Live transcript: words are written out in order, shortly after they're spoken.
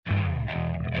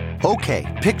Okay,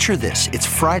 picture this. It's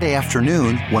Friday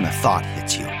afternoon when a thought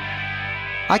hits you.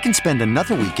 I can spend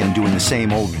another weekend doing the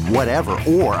same old whatever,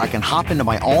 or I can hop into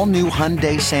my all-new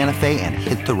Hyundai Santa Fe and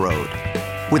hit the road.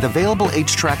 With available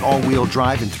H-Track all-wheel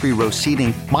drive and 3-row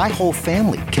seating, my whole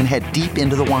family can head deep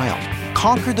into the wild.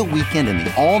 Conquer the weekend in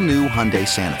the all-new Hyundai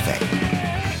Santa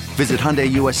Fe. Visit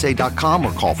HyundaiUSA.com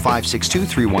or call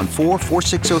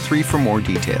 562-314-4603 for more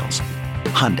details.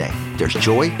 Hyundai, there's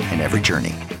joy in every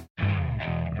journey.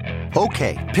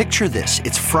 Okay, picture this.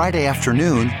 It's Friday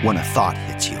afternoon when a thought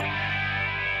hits you.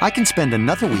 I can spend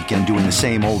another weekend doing the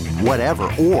same old whatever,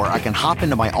 or I can hop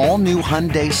into my all-new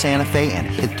Hyundai Santa Fe and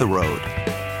hit the road.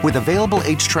 With available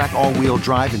H-Track all-wheel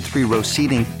drive and 3-row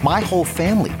seating, my whole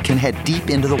family can head deep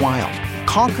into the wild.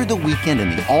 Conquer the weekend in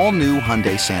the all-new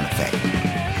Hyundai Santa Fe.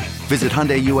 Visit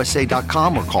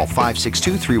HyundaiUSA.com or call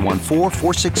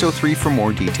 562-314-4603 for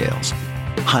more details.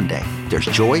 Hyundai, there's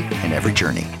joy in every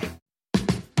journey.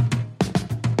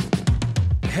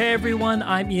 Hey everyone,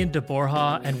 I'm Ian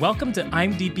DeBorja, and welcome to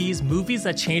IMDb's Movies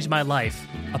That Changed My Life,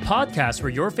 a podcast where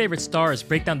your favorite stars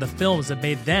break down the films that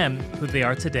made them who they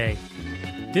are today.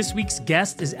 This week's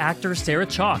guest is actor Sarah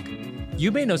Chalke.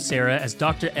 You may know Sarah as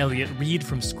Dr. Elliot Reed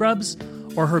from Scrubs,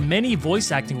 or her many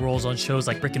voice acting roles on shows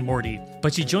like Rick and Morty,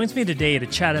 but she joins me today to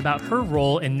chat about her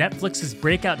role in Netflix's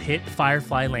breakout hit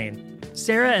Firefly Lane.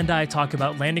 Sarah and I talk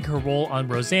about landing her role on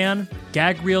Roseanne,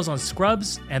 gag reels on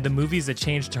Scrubs, and the movies that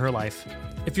changed her life.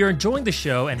 If you're enjoying the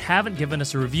show and haven't given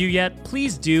us a review yet,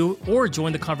 please do, or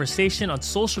join the conversation on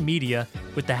social media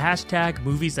with the hashtag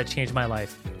Movies That Changed My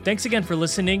Life. Thanks again for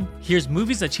listening. Here's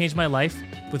Movies That Changed My Life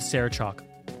with Sarah Chalke.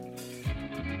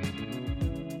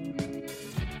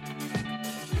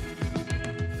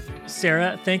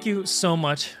 Sarah, thank you so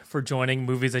much for joining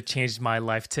Movies That Changed My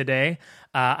Life today.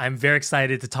 I'm very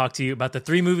excited to talk to you about the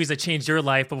 3 movies that changed your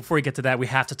life, but before we get to that, we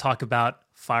have to talk about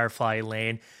Firefly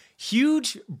Lane.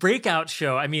 Huge breakout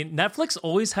show. I mean, Netflix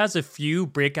always has a few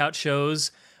breakout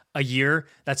shows a year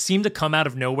that seem to come out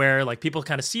of nowhere. Like, people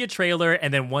kind of see a trailer,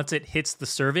 and then once it hits the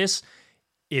service,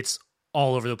 it's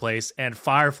all over the place. And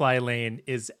Firefly Lane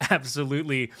is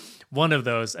absolutely one of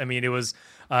those. I mean, it was,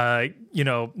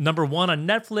 number 1 on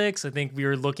Netflix. I think we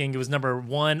were looking, it was number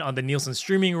 1 on the Nielsen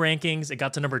streaming rankings. It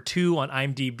got to number 2 on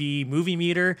IMDb Movie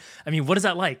Meter. I mean, what is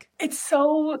that like? It's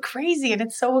so crazy and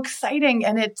it's so exciting.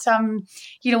 And it's,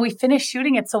 we finished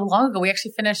shooting it so long ago. We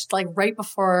actually finished like right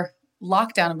before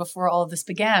lockdown and before all of this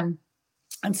began.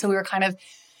 And so we were kind of,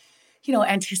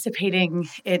 anticipating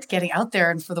it getting out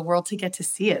there and for the world to get to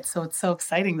see it. So it's so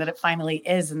exciting that it finally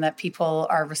is and that people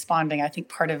are responding. I think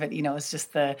part of it, is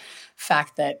just the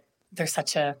fact that there's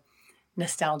such a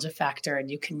nostalgia factor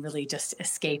and you can really just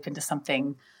escape into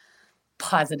something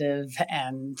positive.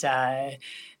 And so I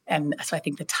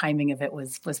think the timing of it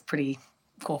was pretty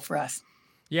cool for us.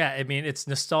 Yeah, I mean, it's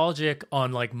nostalgic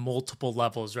on like multiple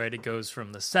levels, right? It goes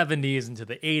from the 70s into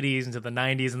the 80s into the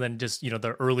 90s and then just,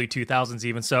 the early 2000s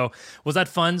even. So was that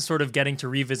fun sort of getting to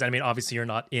revisit? I mean, obviously you're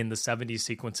not in the 70s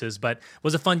sequences, but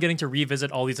was it fun getting to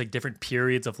revisit all these like different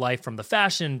periods of life, from the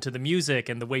fashion to the music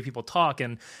and the way people talk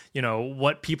and,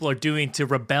 what people are doing to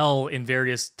rebel in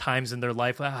various times in their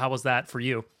life? How was that for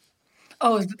you?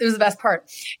 Oh, it was the best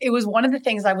part. It was one of the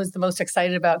things I was the most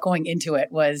excited about going into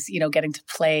it was, getting to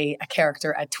play a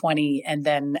character at 20 and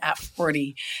then at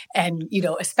 40. And,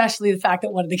 especially the fact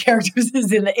that one of the characters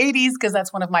is in the 80s, because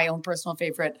that's one of my own personal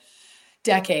favorite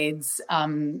decades.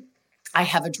 I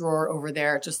have a drawer over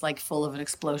there just like full of an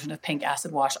explosion of pink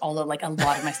acid wash, although like a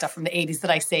lot of my stuff from the 80s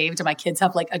that I saved. And my kids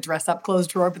have like a dress up clothes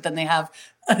drawer, but then they have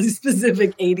a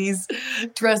specific 80s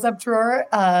dress up drawer.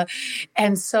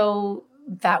 And so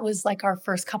that was like our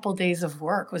first couple days of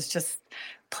work, was just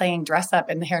playing dress up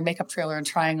in the hair and makeup trailer and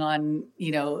trying on,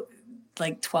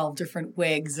 like 12 different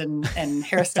wigs and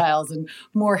hairstyles and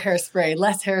more hairspray,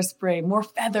 less hairspray, more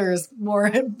feathers, more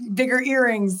bigger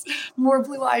earrings, more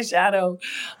blue eyeshadow.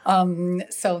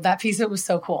 So that piece of it was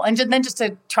so cool. And then just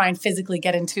to try and physically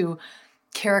get into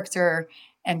character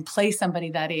and play somebody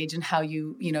that age and how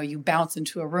you bounce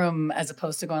into a room as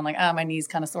opposed to going like, my knee's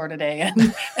kind of sore today.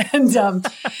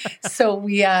 So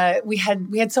we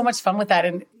had so much fun with that.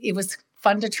 And it was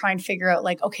fun to try and figure out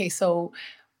like, okay, so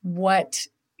what,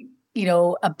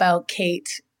 about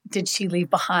Kate did she leave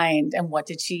behind and what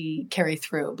did she carry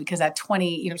through? Because at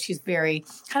 20, she's very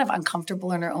kind of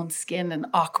uncomfortable in her own skin and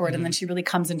awkward. Mm-hmm. And then she really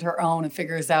comes into her own and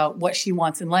figures out what she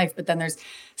wants in life. But then there's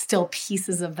still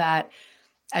pieces of that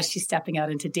as she's stepping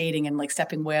out into dating and like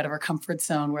stepping way out of her comfort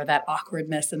zone, where that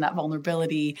awkwardness and that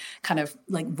vulnerability kind of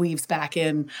like weaves back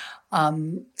in.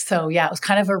 So yeah, it was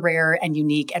kind of a rare and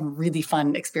unique and really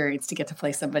fun experience to get to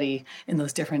play somebody in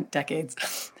those different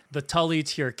decades. The Tully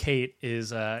to your Kate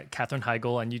is Katherine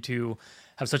Heigl, and you two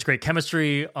have such great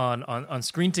chemistry on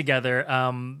screen together.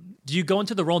 Do you go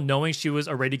into the role knowing she was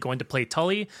already going to play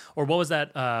Tully, or what was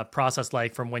that process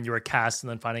like from when you were cast and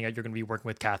then finding out you're going to be working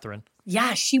with Katherine?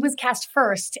 Yeah, she was cast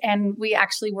first, and we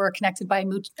actually were connected by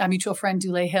a mutual friend,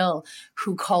 Dule Hill,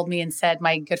 who called me and said,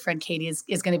 my good friend Katie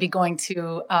is going to be going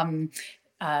to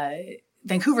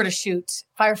Vancouver to shoot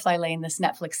Firefly Lane, this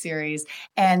Netflix series.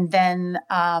 And then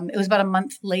it was about a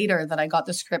month later that I got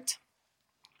the script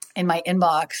in my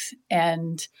inbox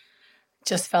and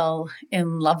just fell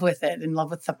in love with it, in love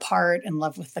with the part, in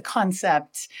love with the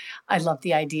concept. I loved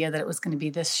the idea that it was going to be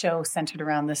this show centered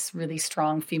around this really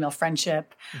strong female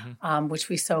friendship, which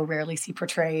we so rarely see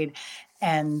portrayed.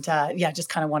 And just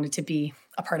kind of wanted to be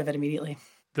a part of it immediately.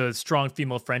 The strong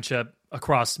female friendship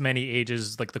across many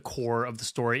ages, like the core of the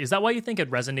story. Is that why you think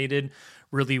it resonated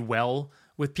really well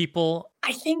with people?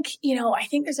 I think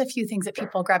there's a few things that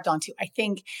people grabbed onto. I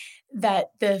think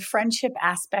that the friendship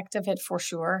aspect of it for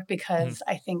sure, because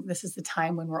I think this is the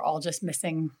time when we're all just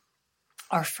missing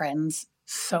our friends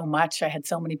so much. I had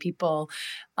so many people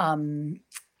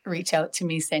reach out to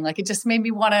me saying like, it just made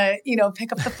me want to,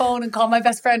 pick up the phone and call my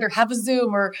best friend or have a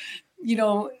Zoom or,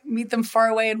 meet them far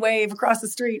away and wave across the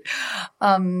street.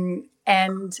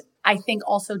 And I think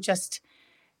also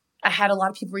I had a lot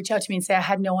of people reach out to me and say, I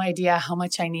had no idea how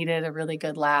much I needed a really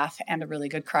good laugh and a really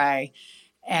good cry.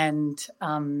 And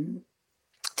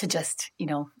to just,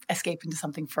 escape into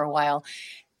something for a while.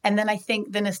 And then I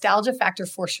think the nostalgia factor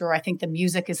for sure. I think the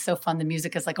music is so fun. The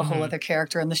music is like a whole other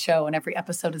character in the show, and every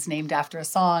episode is named after a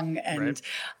song. And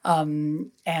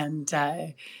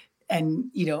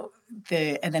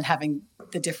and then having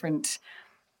the different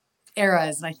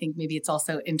eras. And I think maybe it's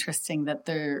also interesting that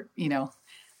they're,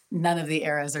 none of the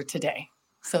eras are today.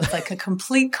 So it's like a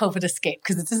complete COVID escape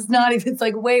because it's not even, it's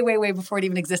like way, way, way before it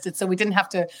even existed. So we didn't have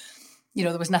to,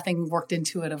 there was nothing worked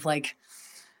into it of like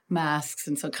masks.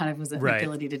 And so it kind of was an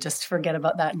ability to just forget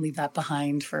about that and leave that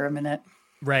behind for a minute.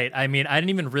 Right. I mean, I didn't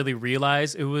even really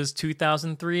realize it was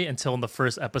 2003 until in the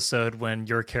first episode when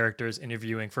your character is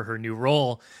interviewing for her new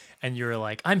role. And you're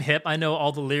like, I'm hip. I know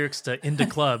all the lyrics to In the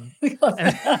Club.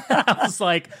 And I was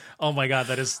like, oh my God,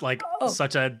 that is like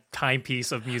such a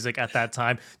timepiece of music at that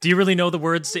time. Do you really know the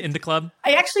words to In the Club?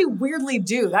 I actually weirdly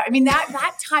do. I mean,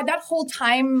 that time, that whole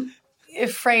time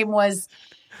frame was,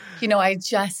 I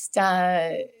just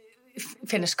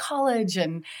finished college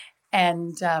and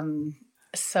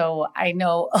so I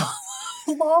know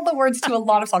all the words to a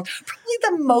lot of songs. Probably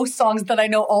the most songs that I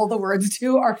know all the words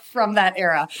to are from that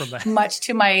era, much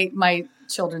to my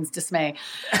children's dismay.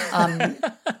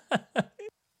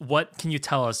 What can you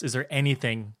tell us? Is there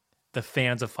anything the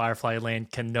fans of Firefly Lane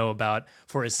can know about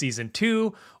for a season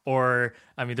 2? Or,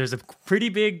 I mean, there's a pretty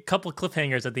big couple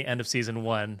cliffhangers at the end of season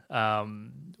 1.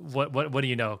 What do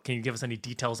you know? Can you give us any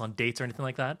details on dates or anything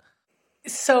like that?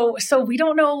 So we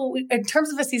don't know, in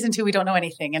terms of a season 2, we don't know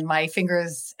anything. And my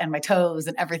fingers and my toes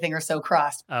and everything are so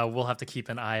crossed. We'll have to keep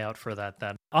an eye out for that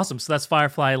then. Awesome. So that's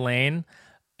Firefly Lane.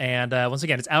 And once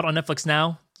again, it's out on Netflix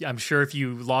now. I'm sure if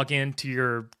you log into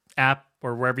your app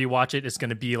or wherever you watch it, it's going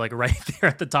to be like right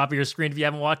there at the top of your screen if you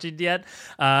haven't watched it yet.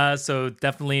 So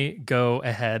definitely go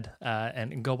ahead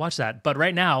and go watch that. But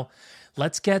right now,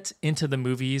 let's get into the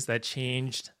movies that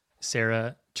changed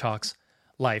Sarah Chalke's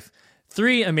life.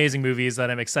 3 amazing movies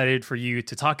that I'm excited for you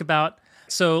to talk about.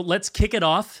 So let's kick it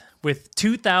off with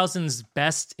 2000's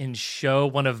Best in Show.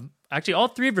 One of, actually all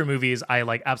 3 of her movies I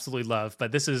like absolutely love,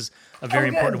 but this is a very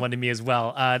important one to me as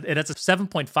well. It has a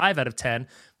 7.5 out of 10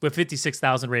 with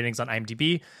 56,000 ratings on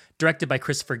IMDb. Directed by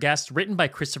Christopher Guest, written by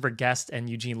Christopher Guest and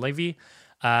Eugene Levy.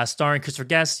 Starring Christopher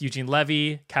Guest, Eugene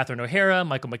Levy, Catherine O'Hara,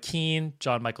 Michael McKean,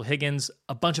 John Michael Higgins,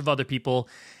 a bunch of other people.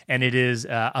 And it is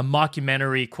a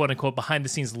mockumentary, quote unquote, behind the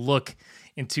scenes look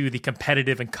into the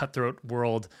competitive and cutthroat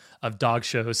world of dog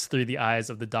shows through the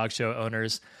eyes of the dog show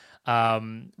owners.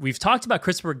 We've talked about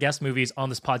Christopher Guest movies on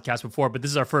this podcast before, but this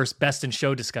is our first Best in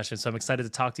Show discussion. So I'm excited to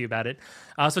talk to you about it.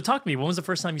 So talk to me. When was the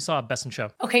first time you saw Best in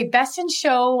Show? Okay, Best in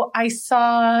Show I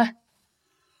saw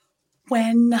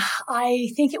when I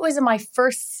think it was in my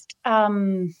first, so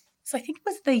I think it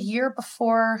was the year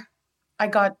before I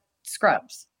got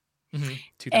Scrubs.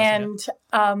 And,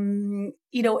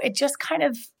 it just kind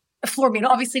of floored me. And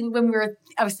obviously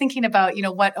I was thinking about,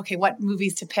 what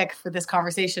movies to pick for this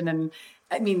conversation. And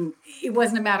I mean, it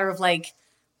wasn't a matter of like,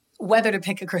 whether to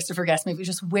pick a Christopher Guest movie,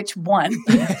 just which one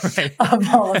Right. of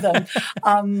all of them.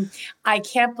 I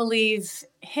can't believe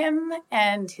him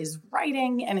and his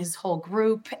writing and his whole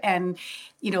group. And,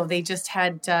 they just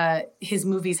had, his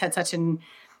movies had such an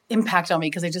impact on me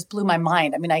because they just blew my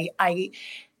mind. I mean, I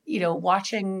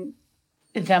watching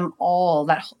them all,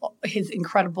 his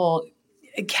incredible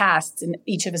casts in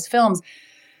each of his films,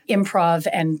 improv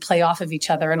and play off of each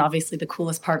other. And obviously the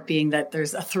coolest part being that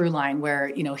there's a through line where,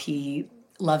 he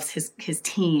loves his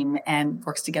team and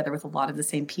works together with a lot of the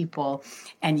same people.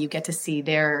 And you get to see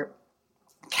their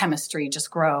chemistry just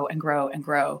grow and grow and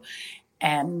grow.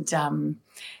 And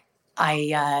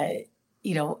I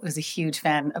was a huge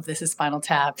fan of This Is Spinal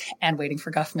Tap and Waiting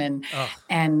for Guffman. Oh,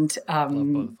 and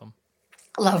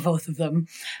love both of them.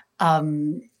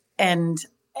 And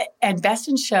Best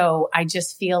in Show, I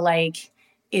just feel like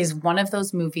is one of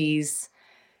those movies,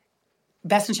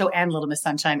 Best in Show and Little Miss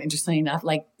Sunshine, interestingly enough,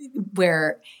 like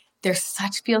where they're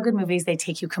such feel-good movies. They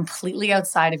take you completely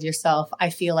outside of yourself. I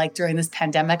feel like during this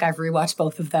pandemic, I've rewatched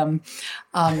both of them.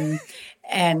 And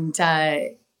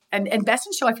Best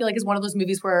in Show, I feel like is one of those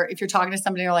movies where if you're talking to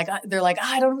somebody, they're like,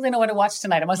 I don't really know what to watch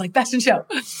tonight. I'm always like, Best in Show.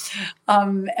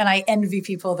 And I envy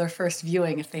people their first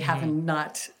viewing if they haven't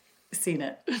not seen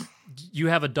it. You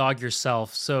have a dog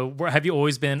yourself. So have you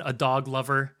always been a dog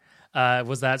lover?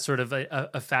 Was that sort of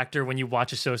a factor when you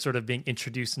watch a show, sort of being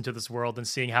introduced into this world and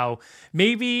seeing how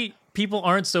maybe people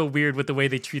aren't so weird with the way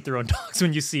they treat their own dogs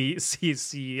when you see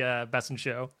Best in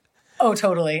Show? Oh,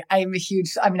 totally. I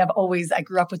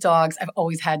grew up with dogs. I've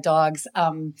always had dogs.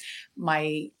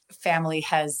 My family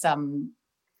has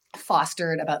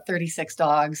fostered about 36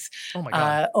 dogs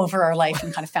over our life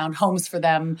and kind of found homes for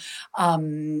them.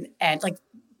 And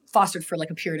fostered for like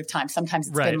a period of time. Sometimes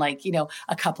it's been like,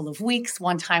 a couple of weeks.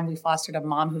 One time we fostered a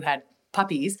mom who had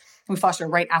puppies. We fostered her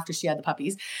right after she had the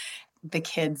puppies. The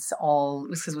kids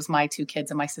because it was my 2 kids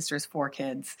and my sister's 4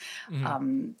 kids.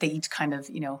 Mm-hmm. They each kind of,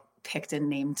 picked and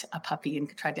named a puppy and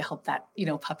tried to help that,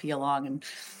 puppy along.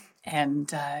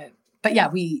 But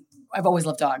yeah, I've always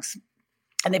loved dogs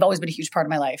and they've always been a huge part of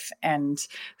my life. And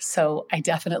so I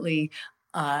definitely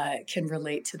can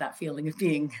relate to that feeling of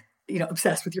being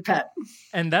obsessed with your pet.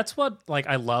 And that's what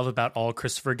I love about all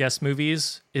Christopher Guest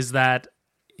movies is that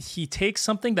he takes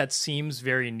something that seems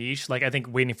very niche. Like I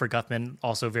think Waiting for Guffman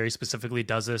also very specifically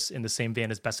does this in the same vein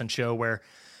as Best in Show, where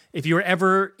if you were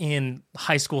ever in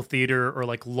high school theater or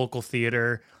local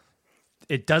theater,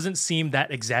 it doesn't seem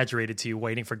that exaggerated to you,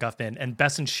 Waiting for Guffman. And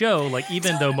Best in Show,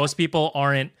 even though most people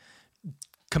aren't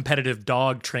competitive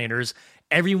dog trainers,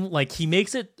 he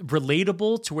makes it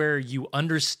relatable to where you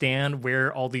understand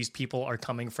where all these people are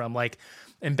coming from. Like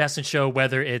in Best in Show,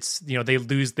 whether it's,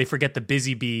 they forget the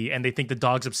busy bee and they think the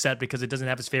dog's upset because it doesn't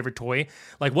have his favorite toy.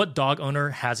 Like what dog owner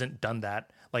hasn't done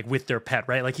that, with their pet,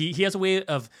 right? He has a way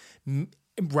of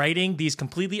writing these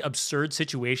completely absurd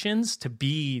situations to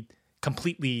be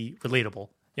completely relatable,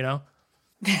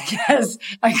 Yes,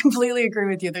 I completely agree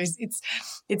with you.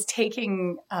 It's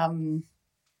taking,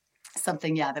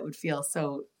 something, that would feel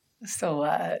so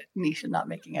niche and not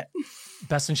making it.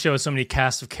 Best in Show has so many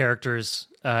casts of characters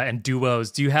and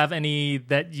duos. Do you have any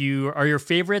that are your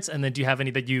favorites, and then do you have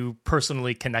any that you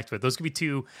personally connect with? Those could be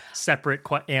 2 separate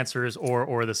answers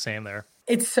or the same there.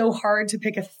 It's so hard to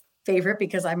pick a favorite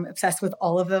because I'm obsessed with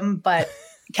all of them, but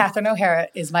Catherine O'Hara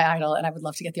is my idol, and I would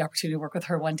love to get the opportunity to work with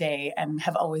her one day and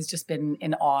have always just been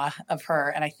in awe of her.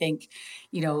 And I think,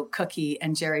 Cookie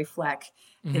and Jerry Fleck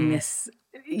in this,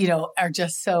 are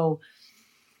just so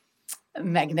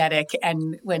magnetic.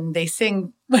 And when they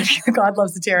sing when God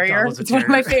Loves a Terrier, it's one of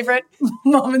my favorite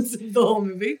moments of the whole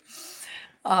movie.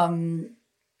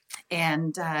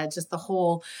 And just the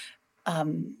whole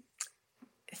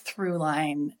through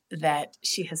line that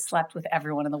she has slept with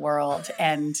everyone in the world,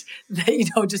 and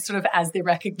that, just sort of as they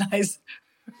recognize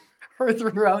her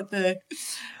throughout the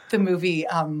movie,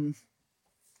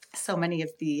 so many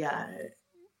of the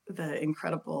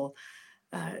incredible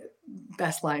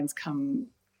best lines come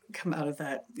out of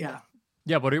that. Yeah.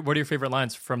 What are your favorite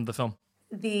lines from the film?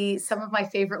 Some of my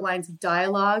favorite lines of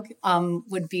dialogue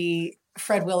would be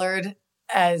Fred Willard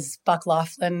as Buck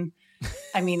Laughlin.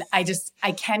 I mean, I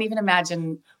can't even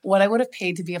imagine what I would have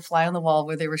paid to be a fly on the wall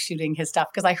where they were shooting his stuff.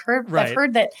 Because I've heard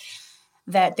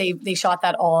that they shot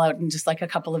that all out in just a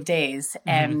couple of days.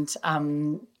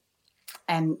 Mm-hmm.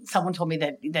 And someone told me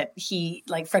that he,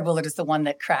 Fred Willard, is the one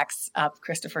that cracks up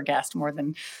Christopher Guest more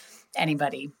than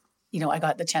anybody. I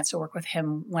got the chance to work with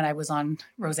him when I was on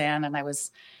Roseanne, and I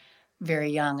was very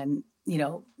young and,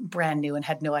 brand new and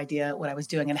had no idea what I was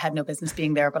doing and had no business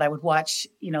being there. But I would watch,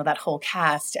 that whole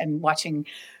cast, and watching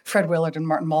Fred Willard and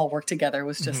Martin Mull work together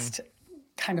was just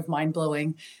kind of mind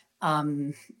blowing.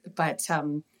 But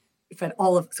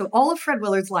all of Fred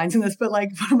Willard's lines in this, but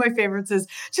like one of my favorites is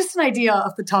just an idea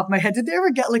off the top of my head. Did they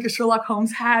ever get like a Sherlock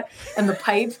Holmes hat and the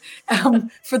pipe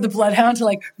for the Bloodhound to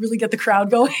like really get the crowd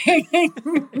going?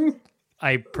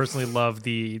 I personally love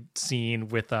the scene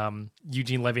with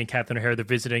Eugene Levy and Catherine O'Hara. They're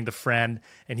visiting the friend,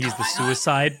 and he's the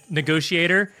suicide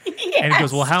negotiator. Yes. And he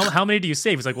goes, well, how many do you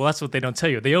save? He's like, well, that's what they don't tell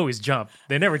you. They always jump.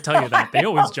 They never tell you that. They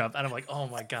always jump. And I'm like, oh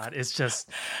my God, it's just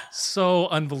so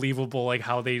unbelievable, like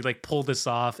how they like pull this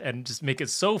off and just make it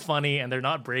so funny, and they're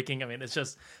not breaking. I mean, it's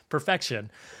just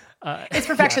perfection. It's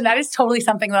perfection. Yeah. That is totally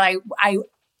something that I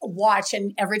watch,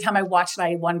 and every time I watch it,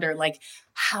 I wonder, like,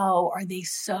 how are they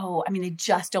so, I mean, they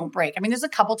just don't break. I mean, there's a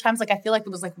couple times, like, I feel like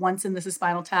there was like once in This Is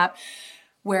Spinal Tap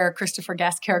where Christopher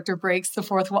Guest's character breaks the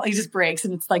fourth wall. He just breaks,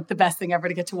 and it's like the best thing ever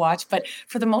to get to watch. But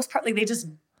for the most part, like, they just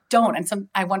don't. And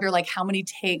I wonder, like, how many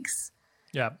takes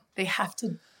they have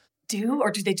to do, or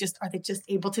are they just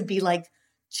able to be like,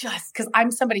 just because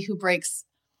I'm somebody who breaks,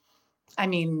 I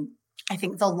mean, I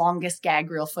think the longest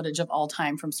gag reel footage of all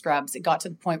time from Scrubs, it got to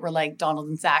the point where like Donald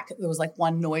and Zach, there was like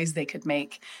one noise they could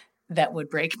make that would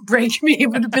break me. It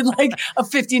would have been like a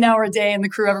 15-hour day, and the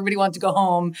crew, everybody wanted to go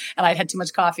home, and I'd had too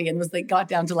much coffee, and was like got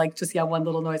down to like just one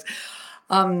little noise.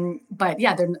 But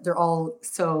yeah, they're all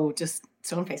so just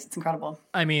stone-faced. It's incredible.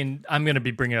 I mean, I'm going to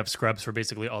be bringing up Scrubs for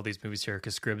basically all these movies here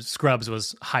because Scrubs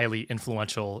was highly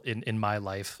influential in my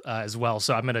life as well.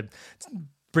 So I'm going to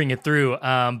bring it through.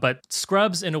 But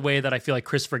Scrubs, in a way that I feel like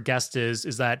Christopher Guest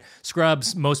is that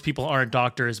Scrubs, most people aren't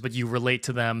doctors, but you relate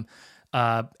to them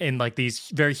in like these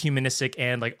very humanistic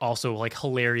and like also like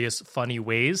hilarious, funny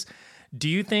ways. Do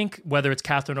you think whether it's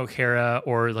Catherine O'Hara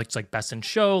or like Best in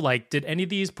Show, like did any of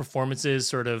these performances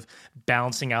sort of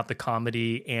balancing out the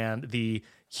comedy and the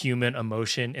human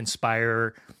emotion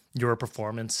inspire your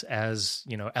performance as,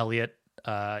 you know, Elliot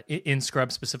in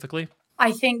Scrubs specifically?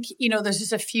 I think, you know, there's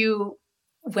just a few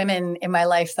women in my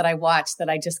life that I watched that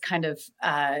I just kind of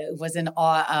was in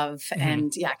awe of. Mm-hmm.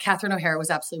 And yeah, Catherine O'Hara was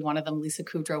absolutely one of them. Lisa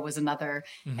Kudrow was another.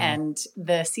 Mm-hmm. And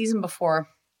the season before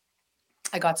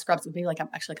I got Scrubs, it would be like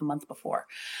actually like a month before,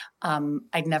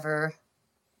 I'd never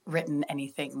written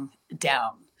anything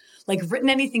down. Like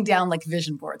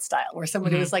vision board style, where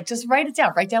somebody was like, just write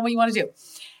down what you want to do.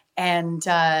 And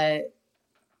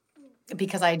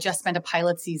because I had just spent a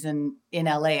pilot season in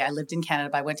LA. I lived in Canada,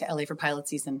 but I went to LA for pilot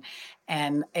season.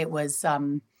 And it was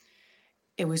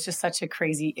just such a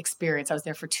crazy experience. I was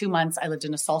there for 2 months. I lived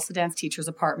in a salsa dance teacher's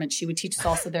apartment. She would teach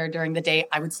salsa there during the day.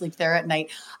 I would sleep there at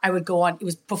night. I would go on, it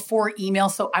was before email.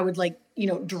 So I would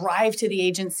drive to the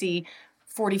agency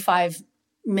 45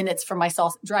 minutes from my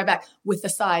salsa, drive back with the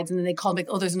sides. And then they called me,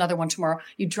 oh, there's another one tomorrow.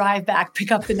 You drive back,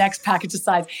 pick up the next package of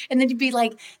sides. And then you'd be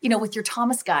like, with your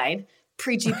Thomas guide,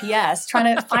 pre-GPS,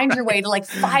 trying to find your way to like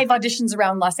 5 auditions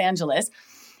around Los Angeles.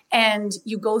 And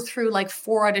you go through like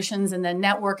 4 auditions and then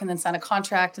network and then sign a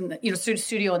contract and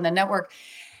studio and then network.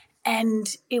 And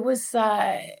it was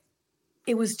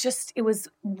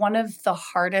one of the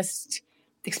hardest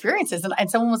experiences.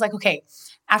 And someone was like, okay,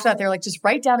 after that, they're like, just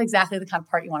write down exactly the kind of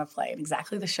part you want to play and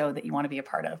exactly the show that you want to be a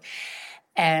part of.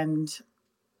 And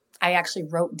I actually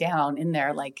wrote down in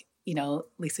there, like,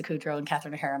 Lisa Kudrow and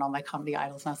Catherine O'Hara and all my comedy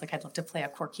idols. And I was like, I'd love to play a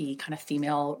quirky kind of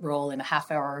female role in a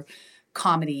half-hour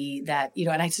comedy that,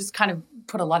 and I just kind of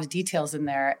put a lot of details in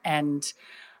there. And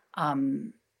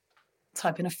so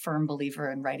I've been a firm believer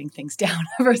in writing things down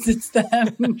ever since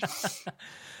then.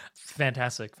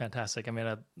 Fantastic. I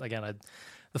mean,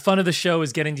 the fun of the show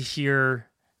is getting to hear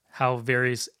how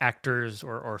various actors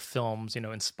or films,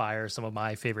 inspire some of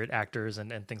my favorite actors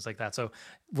and things like that. So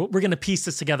we're going to piece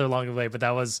this together along the way, but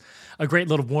that was a great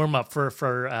little warm up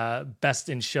for Best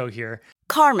in Show here.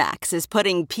 CarMax is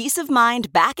putting peace of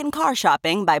mind back in car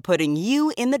shopping by putting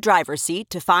you in the driver's seat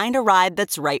to find a ride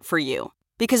that's right for you.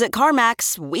 Because at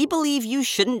CarMax, we believe you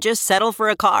shouldn't just settle for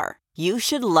a car. You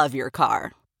should love your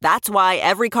car. That's why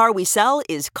every car we sell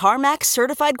is CarMax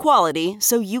certified quality,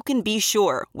 so you can be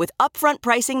sure with upfront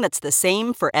pricing that's the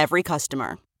same for every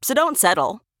customer. So don't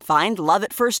settle. Find love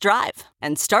at first drive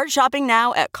and start shopping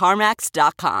now at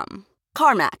CarMax.com.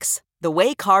 CarMax, the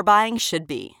way car buying should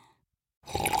be.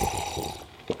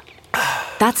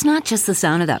 That's not just the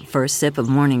sound of that first sip of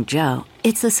Morning Joe.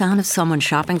 It's the sound of someone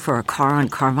shopping for a car on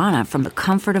Carvana from the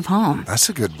comfort of home. That's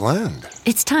a good blend.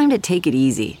 It's time to take it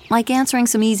easy, like answering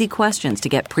some easy questions to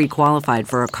get pre-qualified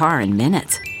for a car in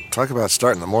minutes. Talk about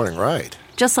starting the morning right.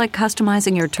 Just like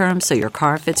customizing your terms so your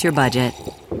car fits your budget.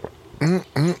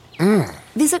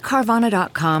 Visit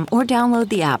Carvana.com or download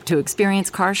the app to experience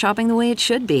car shopping the way it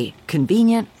should be.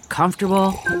 Convenient,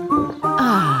 comfortable.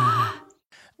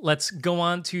 Let's go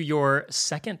on to your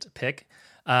second pick.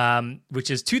 which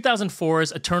is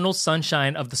 2004's Eternal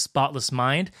Sunshine of the Spotless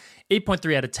Mind.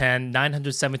 8.3 out of 10,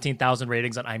 917,000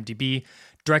 ratings on IMDb.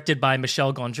 Directed by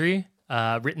Michel Gondry,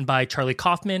 written by Charlie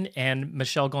Kaufman and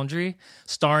Michel Gondry,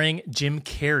 starring Jim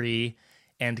Carrey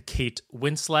and Kate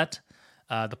Winslet.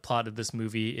 The plot of this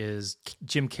movie is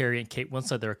Jim Carrey and Kate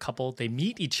Winslet, they're a couple. They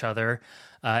meet each other,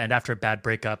 and after a bad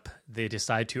breakup, they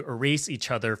decide to erase each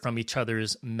other from each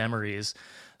other's memories.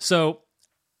 So,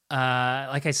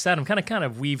 like I said, I'm kind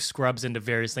of weave Scrubs into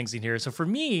various things in here. So for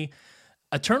me,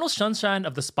 Eternal Sunshine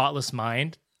of the Spotless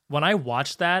Mind, when I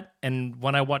watch that and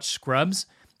when I watch Scrubs,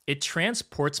 it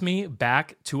transports me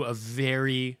back to a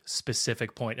very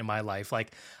specific point in my life.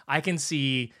 Like I can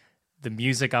see the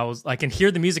music I can hear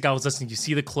the music I was listening to,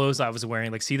 see the clothes I was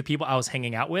wearing, like see the people I was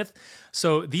hanging out with.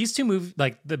 So these two movies,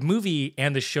 like the movie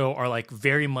and the show, are like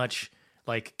very much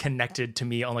like connected to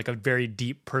me on like a very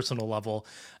deep personal level.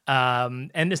 And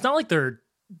it's not like they're,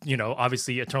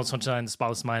 obviously Eternal Sunshine, The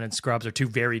Spotless Mind, and Scrubs are two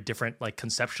very different, like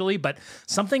conceptually, but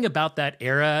something about that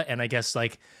era, and I guess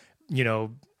like,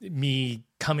 me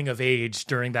coming of age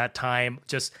during that time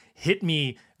just hit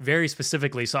me very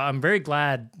specifically. So I'm very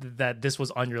glad that this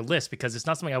was on your list, because it's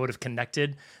not something I would have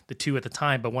connected the two at the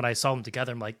time, but when I saw them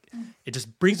together, I'm like, it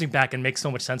just brings me back and makes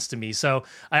so much sense to me. So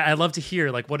I love to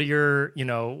hear, like, what are your,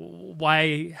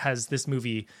 why has this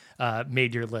movie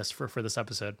made your list for this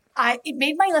episode? It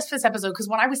made my list for this episode because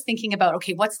when I was thinking about,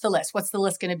 okay, what's the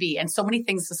list going to be? And so many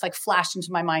things just like flashed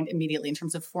into my mind immediately in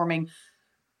terms of forming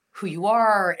who you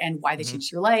are and why they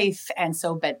changed your life. And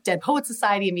so, but Dead Poet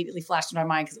Society immediately flashed in my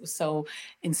mind because it was so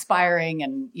inspiring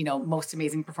and, most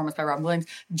amazing performance by Robin Williams.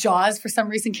 Jaws, for some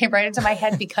reason, came right into my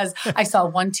head because I saw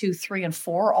 1, 2, 3, and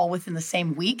 4 all within the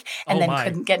same week and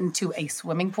couldn't get into a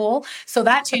swimming pool. So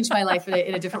that changed my life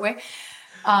in a different way.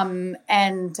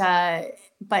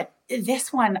 But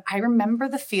this one, I remember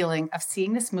the feeling of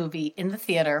seeing this movie in the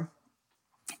theater,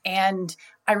 and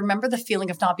I remember the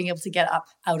feeling of not being able to get up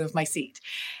out of my seat.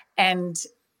 And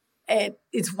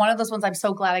it's one of those ones I'm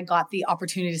so glad I got the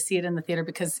opportunity to see it in the theater,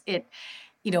 because I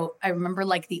remember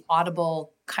like the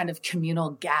audible kind of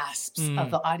communal gasps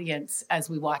of the audience as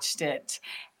we watched it.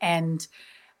 And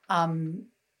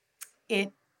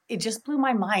it just blew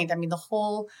my mind. I mean, the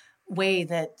whole way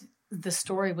that the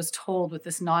story was told with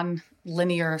this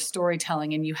non-linear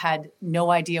storytelling, and you had no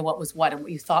idea what was what, and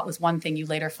what you thought was one thing, you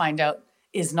later find out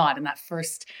is not in that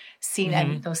first scene.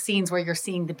 And those scenes where you're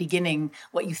seeing the beginning,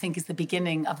 what you think is the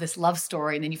beginning of this love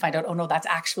story. And then you find out, oh no, that's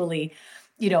actually,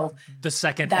 the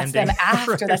second that's ending. Them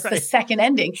after, right, that's right. The second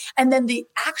ending. And then the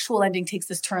actual ending takes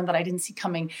this turn that I didn't see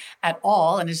coming at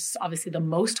all. And it's obviously the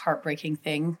most heartbreaking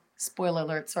thing. Spoiler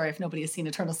alert. Sorry, if nobody has seen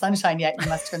Eternal Sunshine yet, you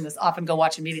must turn this off and go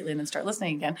watch immediately and then start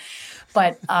listening again.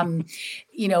 But,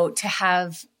 to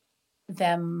have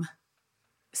them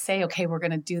say, okay, we're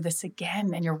going to do this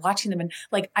again. And you're watching them. And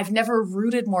like, I've never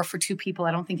rooted more for two people,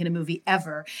 I don't think, in a movie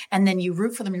ever. And then you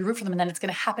root for them, and then it's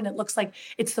going to happen. It looks like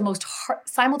it's the most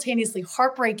simultaneously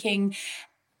heartbreaking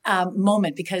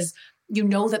moment, because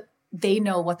that they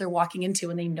know what they're walking into,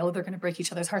 and they know they're going to break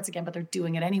each other's hearts again, but they're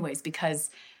doing it anyways because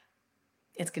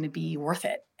it's going to be worth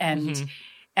it. And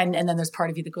and then there's part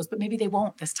of you that goes, but maybe they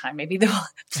won't this time. Maybe they'll,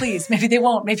 please, maybe they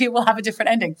won't. Maybe it will have a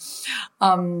different ending.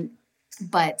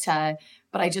 But I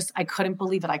couldn't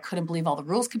believe it. I couldn't believe all the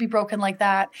rules could be broken like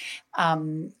that.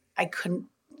 I couldn't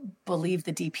believe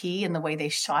the DP and the way they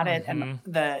shot it, and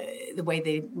the way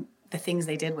the things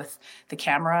they did with the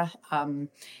camera.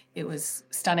 It was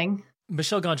stunning.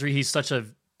 Michel Gondry, he's such a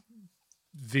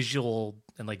visual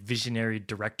and like visionary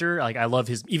director. Like I love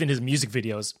his music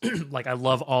videos. Like I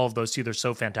love all of those too. They're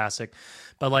so fantastic.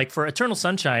 But like for Eternal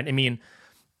Sunshine, I mean,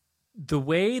 the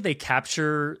way they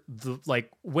capture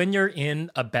when you're in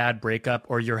a bad breakup,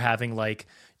 or you're having like,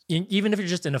 even if you're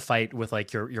just in a fight with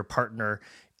like your partner,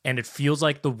 and it feels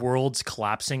like the world's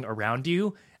collapsing around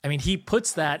you. I mean, he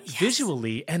puts that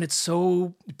visually, and it's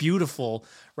so beautiful,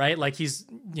 right? Like he's,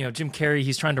 Jim Carrey,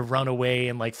 he's trying to run away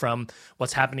and like from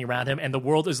what's happening around him, and the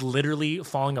world is literally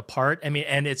falling apart. I mean,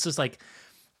 and it's just like,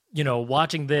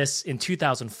 watching this in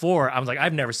 2004, I was like,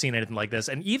 I've never seen anything like this.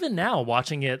 And even now,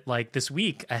 watching it like this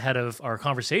week ahead of our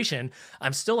conversation,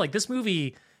 I'm still like, this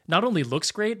movie not only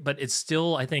looks great, but it's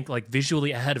still, I think, like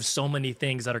visually ahead of so many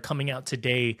things that are coming out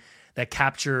today that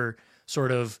capture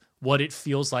sort of what it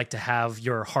feels like to have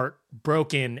your heart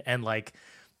broken and like,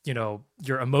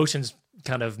 your emotions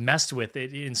kind of messed with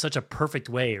it in such a perfect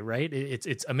way, right?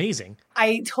 It's amazing.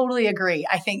 I totally agree.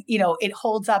 I think, it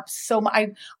holds up so much.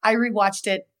 I rewatched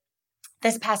it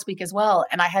this past week as well,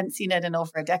 and I hadn't seen it in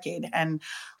over a decade, and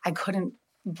I couldn't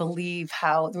believe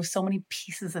how there were so many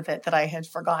pieces of it that I had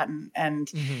forgotten.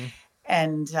 And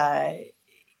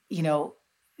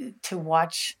to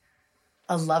watch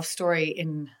a love story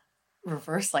in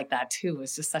reverse like that too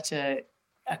was just such a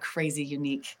crazy,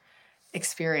 unique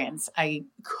experience. I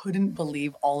couldn't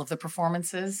believe all of the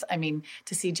performances. I mean,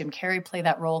 to see Jim Carrey play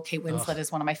that role, Kate Winslet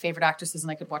is one of my favorite actresses,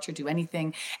 and I could watch her do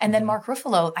anything. And then Mark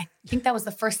Ruffalo, I think that was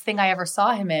the first thing I ever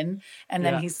saw him in. And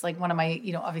then he's like one of my,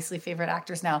 obviously favorite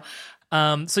actors now.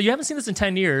 So you haven't seen this in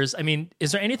 10 years. I mean,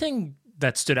 is there anything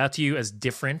that stood out to you as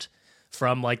different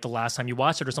from like the last time you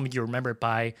watched it, or something you remember it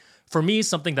by? For me,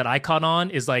 something that I caught on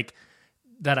is like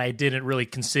that I didn't really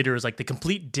consider is like the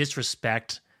complete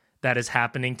disrespect that is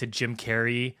happening to Jim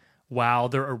Carrey while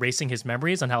they're erasing his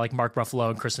memories, and how like Mark Ruffalo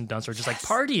and Kristen Dunst are just like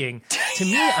partying. To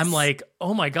me, I'm like,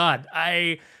 oh my God.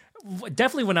 I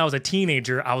definitely, when I was a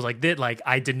teenager, I was like,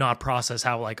 I did not process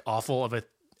how like awful of a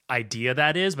idea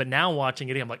that is. But now watching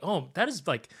it, I'm like, oh, that's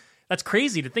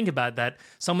crazy to think about, that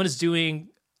someone is doing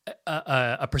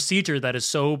a procedure that is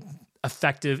so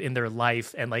effective in their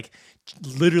life and like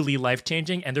literally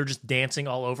life-changing, and they're just dancing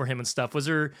all over him and stuff. Was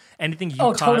there anything you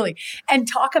caught? Totally. And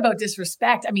talk about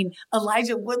disrespect. I mean,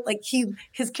 Elijah Wood, like he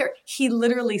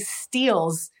literally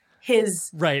steals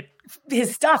his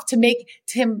stuff to make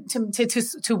him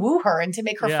to woo her and to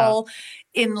make her fall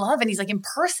in love, and he's like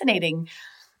impersonating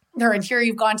her. And here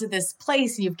you've gone to this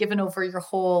place and you've given over your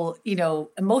whole,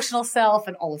 emotional self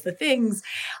and all of the things.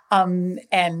 And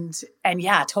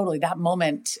yeah, totally. That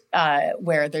moment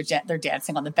where they're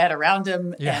dancing on the bed around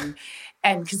him.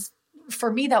 And because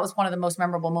for me, that was one of the most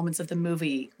memorable moments of the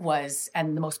movie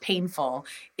and the most painful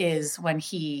is when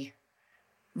he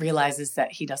realizes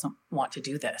that he doesn't want to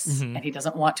do this and he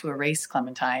doesn't want to erase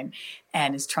Clementine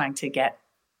and is trying to get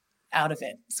out of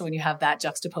it. So when you have that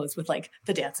juxtaposed with like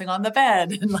the dancing on the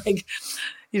bed and like,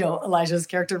 Elijah's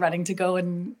character running to go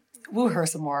and woo her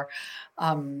some more,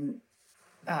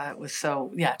 it was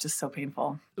just so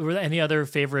painful. Were there any other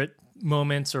favorite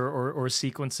moments or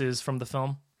sequences from the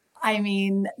film? I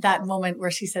mean, that moment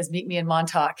where she says, "Meet me in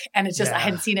Montauk," and it's just, I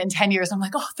hadn't seen it in 10 years. I'm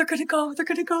like, oh, they're going to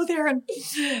go there.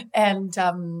 And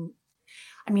I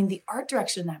mean, the art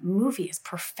direction in that movie is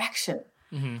perfection.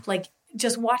 Like,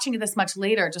 just watching it this much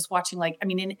later, just watching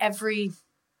in every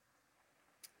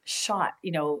shot,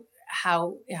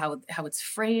 how it's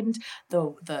framed,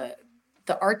 the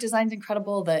art design's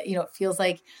incredible. It feels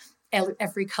like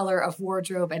every color of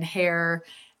wardrobe and hair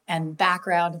and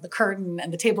background and the curtain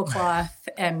and the tablecloth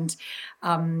and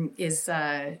is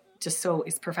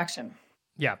perfection.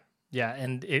 Yeah. Yeah.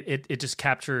 And it just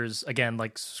captures, again,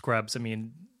 like Scrubs. I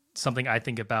mean, something I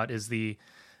think about is the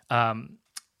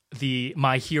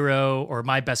My Hero or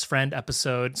My Best Friend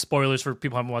episode. Spoilers for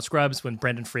people who haven't watched Scrubs. When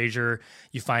Brendan Fraser,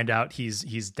 you find out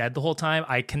he's dead the whole time.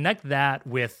 I connect that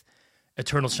with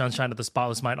Eternal Sunshine of the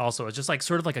Spotless Mind also. It's just like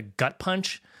sort of like a gut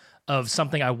punch of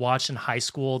something I watched in high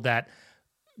school that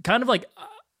kind of like,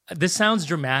 this sounds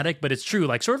dramatic, but it's true.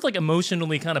 Like sort of like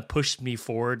emotionally kind of pushed me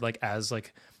forward, like as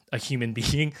like a human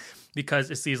being, because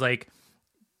it's these like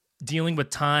dealing with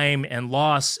time and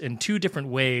loss in two different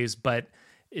ways, but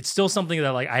it's still something that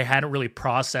like I hadn't really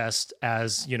processed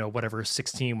as,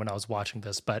 16 when I was watching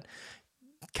this, but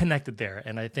connected there.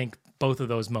 And I think both of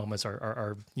those moments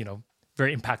are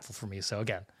very impactful for me. So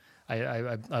again,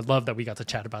 I love that we got to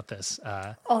chat about this.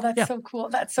 That's so cool.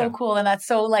 That's so cool. And that's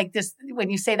so like this, when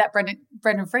you say that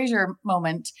Brendan Fraser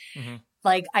moment,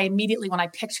 like I immediately, when I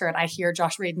picture it, I hear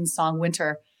Josh Radin's song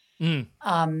Winter.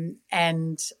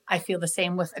 And I feel the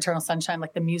same with Eternal Sunshine,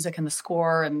 like the music and the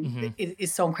score and it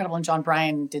is so incredible. And John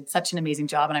Bryan did such an amazing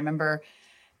job. And I remember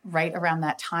right around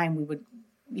that time, we would,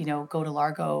 go to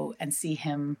Largo and see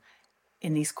him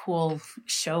in these cool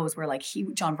shows where like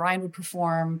John Bryan would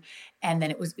perform. And then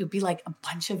it would be like a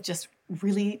bunch of just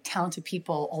really talented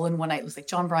people all in one night. It was like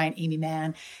John Bryan, Amy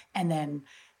Mann, and then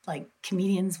like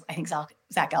comedians. I think Zach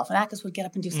Galifianakis would get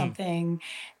up and do something.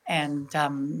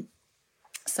 And,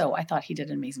 so I thought he did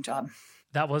an amazing job.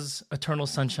 That was Eternal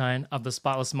Sunshine of the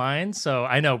Spotless Mind. So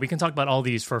I know we can talk about all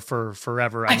these for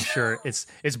forever. I'm sure it's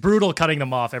brutal cutting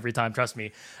them off every time. Trust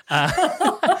me.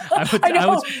 I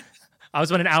was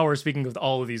about an hour speaking with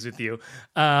all of these with you.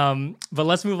 But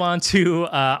let's move on to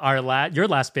your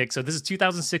last pick. So this is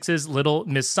 2006's Little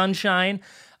Miss Sunshine.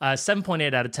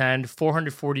 7.8 out of 10,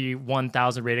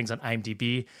 441,000 ratings on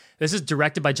IMDb. This is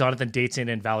directed by Jonathan Dayton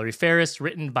and Valerie Ferris,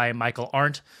 written by Michael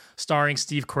Arndt, starring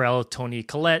Steve Carell, Toni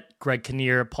Collette, Greg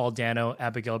Kinnear, Paul Dano,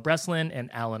 Abigail Breslin,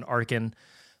 and Alan Arkin.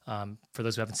 For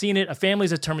those who haven't seen it, a family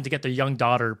is determined to get their young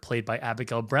daughter, played by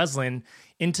Abigail Breslin,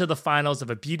 into the finals of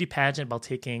a beauty pageant while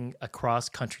taking a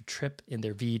cross-country trip in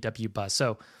their VW bus.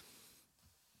 So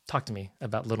talk to me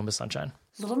about Little Miss Sunshine.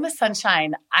 Little Miss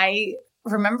Sunshine, I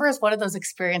remember as one of those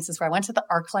experiences where I went to the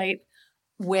ArcLight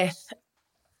with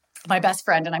my best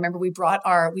friend, and I remember we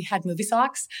had movie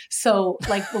socks. So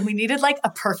like when we needed like a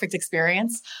perfect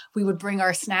experience, we would bring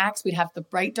our snacks. We'd have the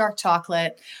bright dark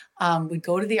chocolate. We'd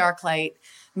go to the ArcLight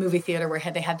movie theater where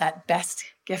they had that best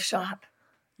gift shop,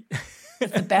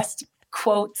 the best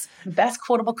quotes, the best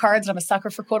quotable cards. And I'm a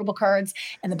sucker for quotable cards,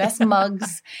 and the best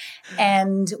mugs.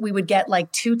 And we would get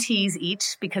like 2 teas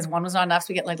each because one was not enough. So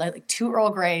we get like 2 Earl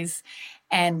Greys.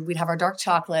 And we'd have our dark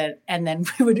chocolate, and then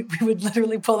we would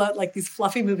literally pull out like these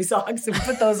fluffy movie socks and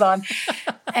put those on.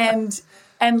 and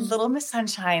Little Miss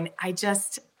Sunshine, I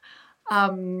just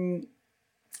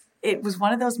it was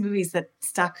one of those movies that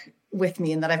stuck with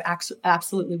me and that I've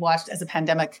absolutely watched as a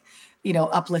pandemic,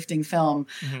 uplifting film,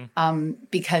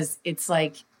 because it's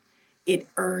like it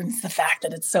earns the fact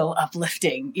that it's so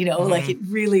uplifting, like it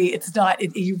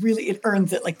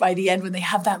earns it. Like by the end, when they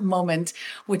have that moment,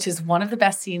 which is one of the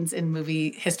best scenes in movie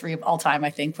history of all time,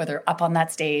 I think, where they're up on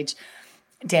that stage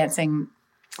dancing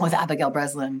with Abigail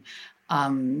Breslin.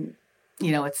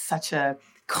 It's such a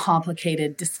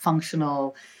complicated,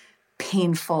 dysfunctional,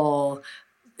 painful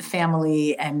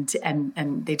family, and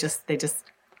they just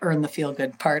earn the feel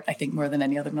good part, I think, more than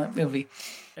any other movie.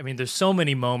 I mean, there's so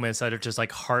many moments that are just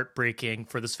like heartbreaking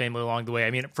for this family along the way.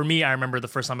 I mean, for me, I remember the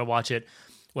first time I watched it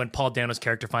when Paul Dano's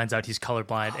character finds out he's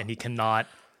colorblind and he cannot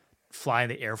fly in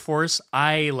the Air Force.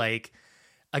 I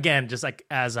again, just like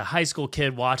as a high school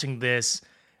kid watching this,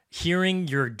 hearing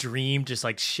your dream just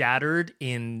like shattered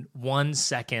in 1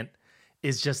 second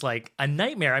is just like a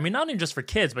nightmare. I mean, not even just for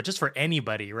kids, but just for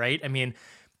anybody, right? I mean,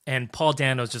 and Paul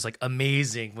Dano's just like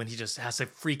amazing when he just has to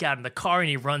freak out in the car and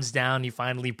he runs down and he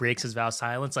finally breaks his vow of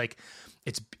silence. Like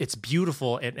it's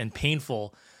beautiful and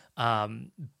painful.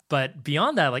 But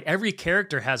beyond that, like every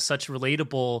character has such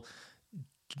relatable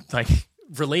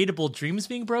dreams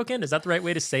being broken. Is that the right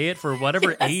way to say it? For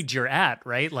whatever age you're at,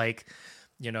 right? Like,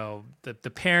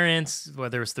 the parents,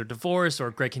 whether it's their divorce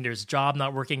or Greg Kinnear's job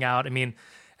not working out. I mean,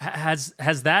 has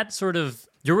that sort of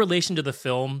your relation to the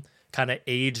film kind of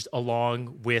aged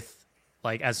along with,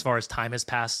 like, as far as time has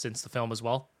passed since the film as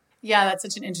well? Yeah, that's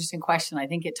such an interesting question. I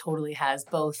think it totally has,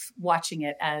 both watching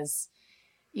it as,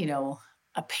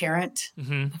 a parent.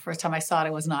 The first time I saw it, I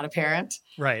was not a parent.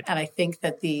 Right. And I think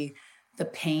that the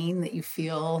pain that you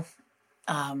feel,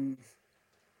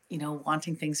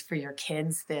 wanting things for your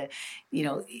kids, the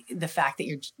fact that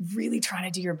you're really trying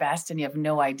to do your best and you have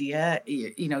no idea,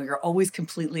 you're always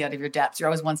completely out of your depth. You're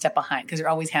always one step behind because you're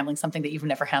always handling something that you've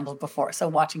never handled before. So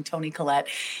watching Toni Collette,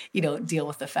 deal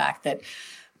with the fact that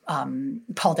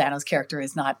Paul Dano's character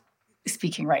is not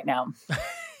speaking right now.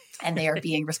 And they are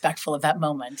being respectful of that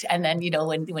moment. And then,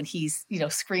 when he's,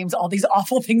 screams all these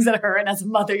awful things at her. And as a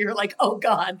mother, you're like, oh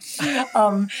God.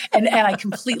 And I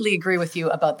completely agree with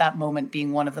you about that moment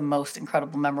being one of the most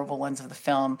incredible, memorable ones of the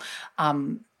film.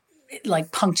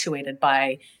 Like punctuated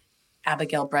by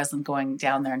Abigail Breslin going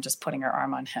down there and just putting her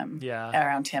arm on him,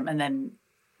 around him. And then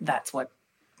that's what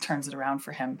turns it around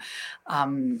for him.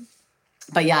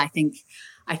 But yeah, I think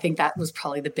that was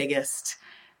probably the biggest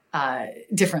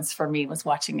difference for me, was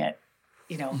watching it,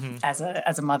 as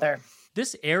a mother.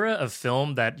 This era of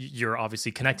film that you're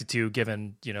obviously connected to,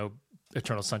 given,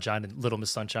 Eternal Sunshine and Little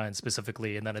Miss Sunshine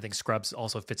specifically, and then I think Scrubs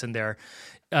also fits in there.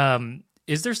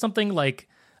 Is there something like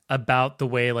about the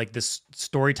way like this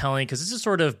storytelling, because this is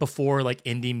sort of before like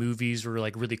indie movies were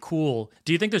like really cool.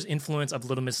 Do you think there's influence of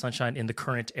Little Miss Sunshine in the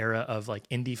current era of like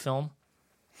indie film?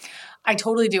 I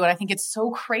totally do. And I think it's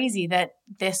so crazy that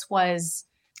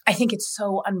I think it's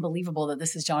so unbelievable that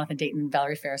this is Jonathan Dayton and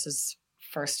Valerie Faris's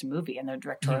first movie and their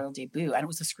directorial debut. And it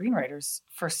was the screenwriter's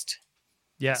first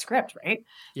script, right?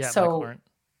 Yeah, so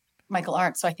Michael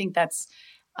Arndt. So I think that's,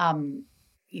 when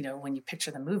you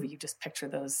picture the movie, you just picture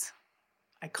those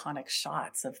iconic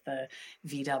shots of the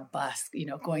VW bus,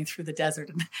 going through the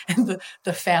desert and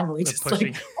the family just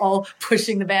like all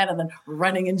pushing the van and then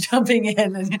running and jumping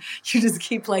in. And you just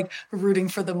keep like rooting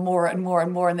for them more and more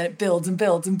and more. And then it builds and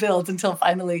builds and builds until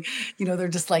finally, they're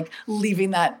just like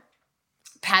leaving that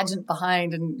pageant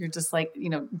behind and you're just like,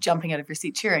 jumping out of your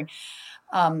seat cheering.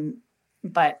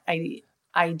 But I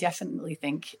definitely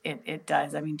think it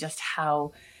does. I mean, just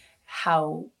how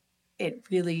it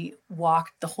really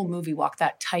the whole movie walked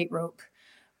that tightrope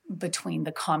between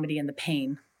the comedy and the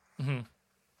pain,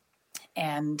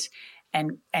 and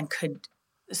could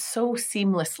so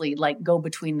seamlessly like go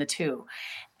between the two.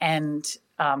 And,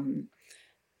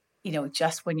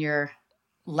 just when you're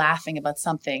laughing about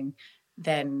something,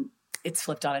 then it's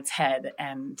flipped on its head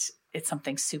and it's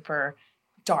something super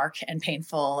dark and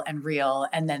painful and real.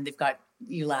 And then they've got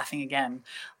you laughing again.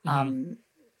 I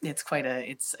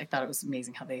thought it was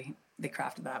amazing how they they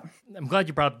crafted that. I'm glad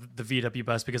you brought up the VW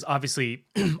bus because obviously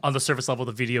on the surface level,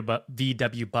 the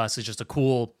VW bus is just a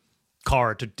cool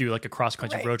car to do like a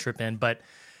cross-country road trip in. But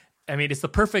I mean, it's the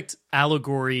perfect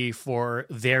allegory for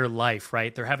their life,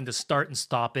 right? They're having to start and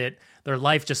stop it. Their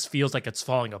life just feels like it's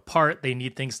falling apart. They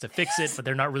need things to fix it, but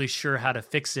they're not really sure how to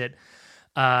fix it.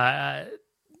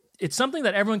 It's something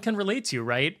that everyone can relate to,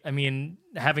 right? I mean,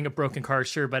 having a broken car,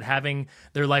 sure, but having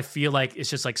their life feel like it's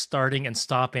just like starting and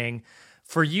stopping.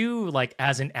 For you, like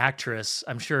as an actress,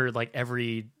 I'm sure like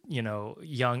every,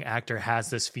 young actor has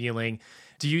this feeling.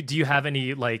 Do you have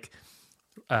any like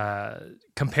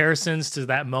comparisons to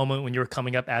that moment when you were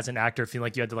coming up as an actor, feeling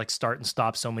like you had to like start and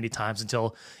stop so many times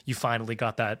until you finally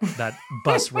got that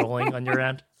bus rolling on your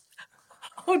end?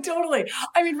 Oh, totally.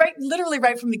 I mean, literally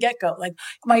right from the get-go, like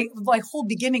my whole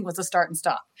beginning was a start and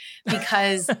stop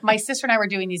because my sister and I were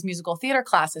doing these musical theater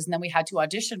classes and then we had to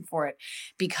audition for it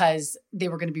because they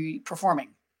were going to be performing.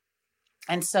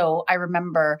 And so I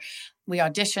remember we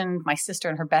auditioned, my sister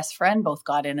and her best friend both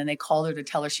got in and they called her to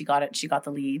tell her she got it. And she got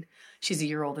the lead. She's a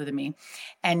year older than me.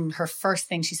 And her first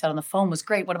thing she said on the phone was,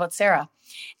 "Great. What about Sarah?"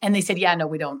 And they said, "Yeah, no,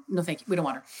 we don't. No, thank you. We don't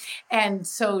want her." And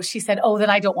so she said, "Oh,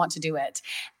 then I don't want to do it."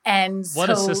 And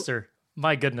what a sister.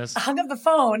 My goodness. I hung up the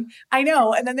phone. I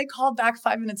know. And then they called back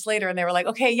 5 minutes later and they were like,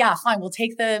 "Okay, yeah, fine. We'll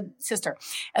take the sister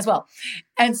as well."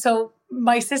 And so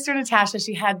my sister, Natasha,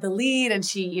 she had the lead and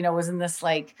she, was in this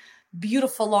like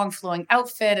beautiful long flowing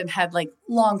outfit and had like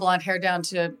long blonde hair down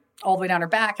to all the way down her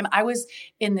back. And I was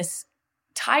in this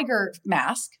tiger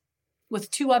mask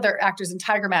with two other actors in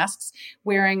tiger masks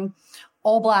wearing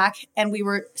all black. And we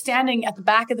were standing at the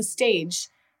back of the stage,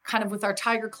 kind of with our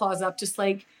tiger claws up, just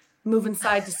like moving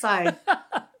side to side.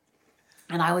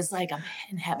 And I was like, I'm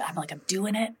in heaven. I'm like, I'm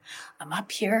doing it. I'm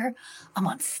up here. I'm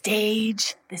on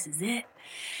stage. This is it.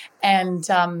 And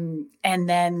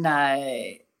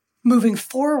then moving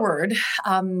forward,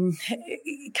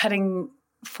 cutting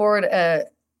forward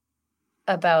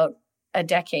about a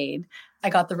decade,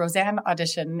 I got the Roseanne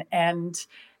audition and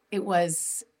it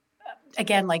was,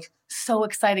 again, like so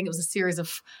exciting. It was a series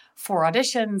of 4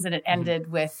 auditions and it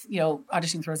ended with,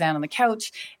 auditioning with Roseanne on the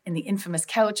couch, in the infamous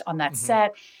couch on that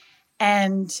set.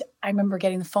 And I remember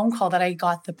getting the phone call that I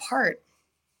got the part.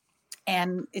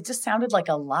 And it just sounded like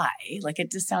a lie. Like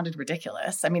it just sounded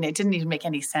ridiculous. I mean, it didn't even make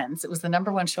any sense. It was the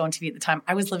 #1 show on TV at the time.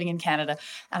 I was living in Canada.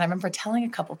 And I remember telling a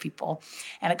couple people,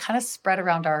 and it kind of spread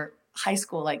around our high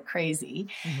school like crazy.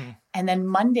 And then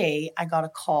Monday, I got a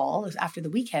call after the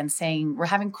weekend saying, "We're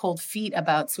having cold feet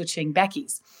about switching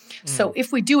Becky's. So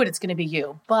if we do it, it's going to be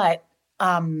you. But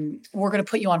we're going to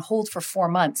put you on hold for 4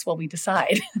 months while we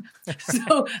decide."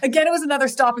 So again, it was another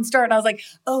stop and start. And I was like,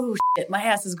 oh shit, my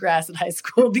ass is grass in high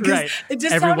school because it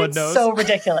just sounded so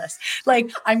ridiculous.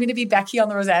 Like, I'm going to be Becky on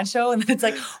the Roseanne show. And then it's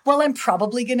like, well, I'm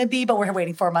probably going to be, but we're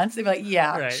waiting 4 months. They'd be like,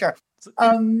 yeah, sure.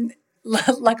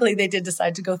 Luckily, they did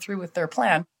decide to go through with their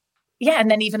plan. Yeah.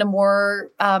 And then even a more,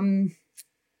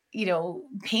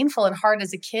 painful and hard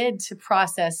as a kid to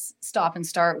process stop and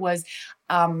start was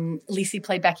Lisi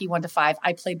played Becky 1 to 5.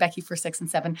 I played Becky for 6 and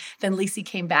 7. Then Lisi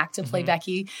came back to play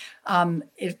Becky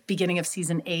beginning of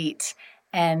season 8.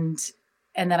 And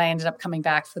then I ended up coming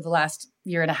back for the last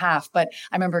year and a half. But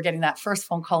I remember getting that first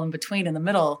phone call in between in the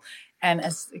middle. And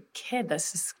as a kid,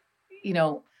 that's just,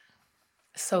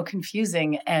 so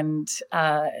confusing and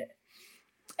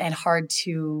hard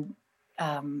to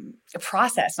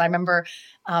process. And I remember,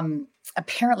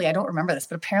 apparently, I don't remember this,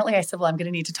 but apparently I said, well, I'm going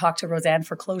to need to talk to Roseanne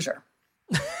for closure.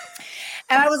 And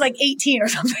I was like 18 or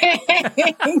something.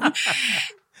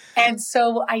 And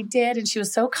so I did. And she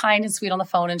was so kind and sweet on the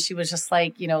phone. And she was just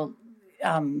like, this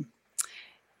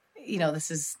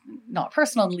is not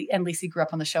personal. And Lisi grew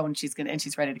up on the show and she's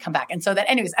ready to come back. And so then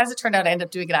anyways, as it turned out, I ended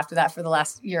up doing it after that for the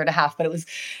last year and a half. But it was,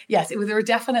 there were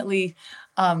definitely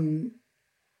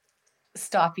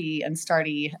stoppy and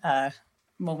starty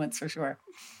moments for sure.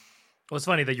 Well, it's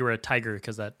funny that you were a tiger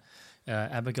because that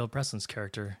Abigail Breslin's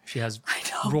character, she has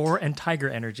roar and tiger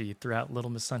energy throughout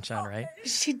Little Miss Sunshine, right?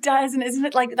 She does. And isn't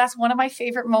it like, that's one of my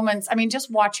favorite moments. I mean, just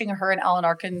watching her and Alan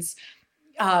Arkin's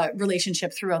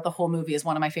relationship throughout the whole movie is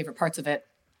one of my favorite parts of it.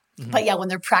 But yeah, when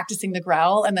they're practicing the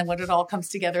growl and then when it all comes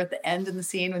together at the end in the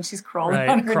scene when she's crawling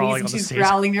on her knees and she's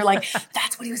growling, you're like,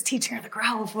 that's what he was teaching her the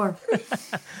growl for.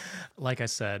 Like I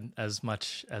said, as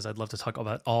much as I'd love to talk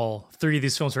about all 3 of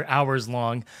these films for hours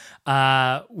long,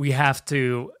 we have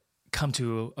to come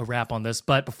to a wrap on this.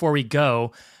 But before we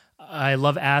go, I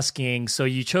love asking, so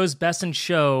you chose Best in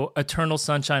Show, Eternal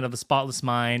Sunshine of the Spotless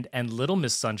Mind, and Little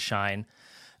Miss Sunshine.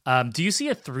 Do you see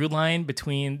a through line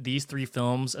between these 3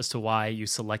 films as to why you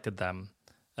selected them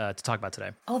to talk about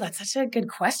today? Oh, that's such a good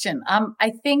question.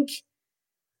 I think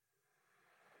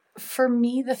For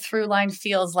me, the through line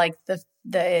feels like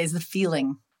is the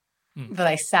feeling that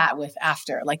I sat with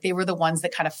after. Like they were the ones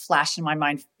that kind of flashed in my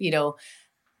mind,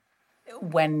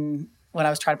 when I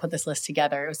was trying to put this list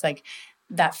together. It was like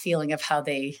that feeling of how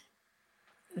they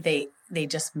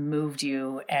just moved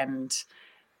you and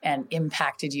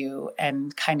impacted you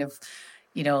and kind of,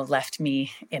 left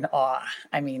me in awe.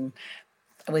 I mean,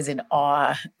 I was in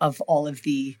awe of all of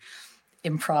the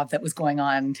improv that was going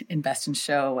on in Best in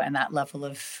Show and that level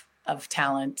of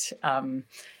talent,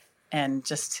 and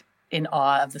just in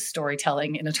awe of the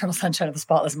storytelling in Eternal Sunshine of the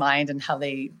Spotless Mind and how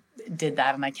they did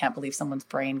that. And I can't believe someone's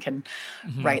brain can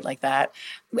write like that.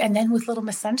 And then with Little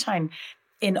Miss Sunshine,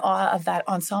 in awe of that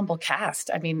ensemble cast.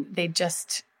 I mean,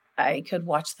 I could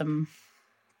watch them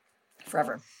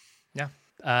forever.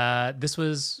 Yeah. This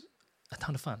was a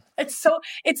ton of fun. It's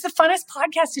the funnest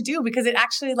podcast to do because it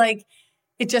actually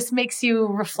it just makes you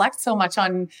reflect so much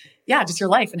on, just your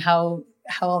life and how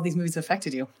all these movies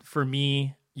affected you. For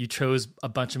me, you chose a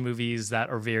bunch of movies that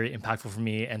are very impactful for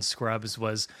me, and Scrubs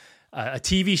was a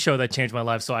TV show that changed my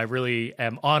life. So I really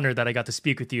am honored that I got to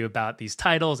speak with you about these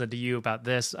titles and to you about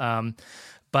this.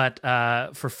 But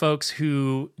for folks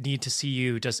who need to see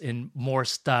you just in more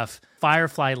stuff,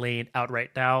 Firefly Lane out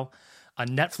right now on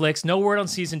Netflix. No word on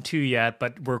season 2 yet,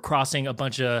 but we're crossing a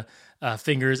bunch of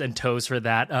fingers and toes for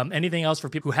that. Anything else for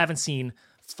people who haven't seen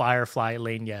Firefly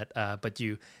Lane yet, but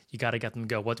you got to get them to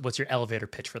go. What's your elevator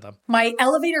pitch for them? My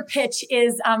elevator pitch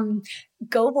is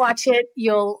go watch it.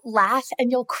 You'll laugh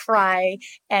and you'll cry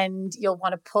and you'll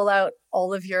want to pull out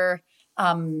all of your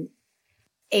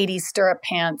 80s stirrup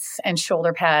pants and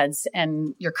shoulder pads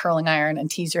and your curling iron and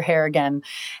tease your hair again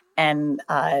and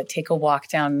take a walk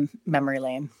down memory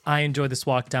lane. I enjoyed this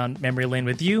walk down memory lane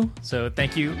with you. So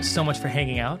thank you so much for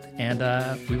hanging out, and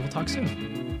we will talk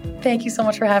soon. Thank you so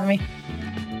much for having me.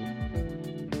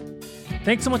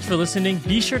 Thanks so much for listening.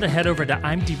 Be sure to head over to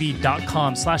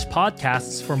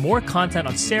imdb.com/podcasts for more content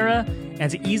on Sarah and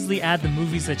to easily add the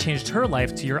movies that changed her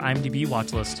life to your IMDb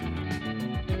watch list.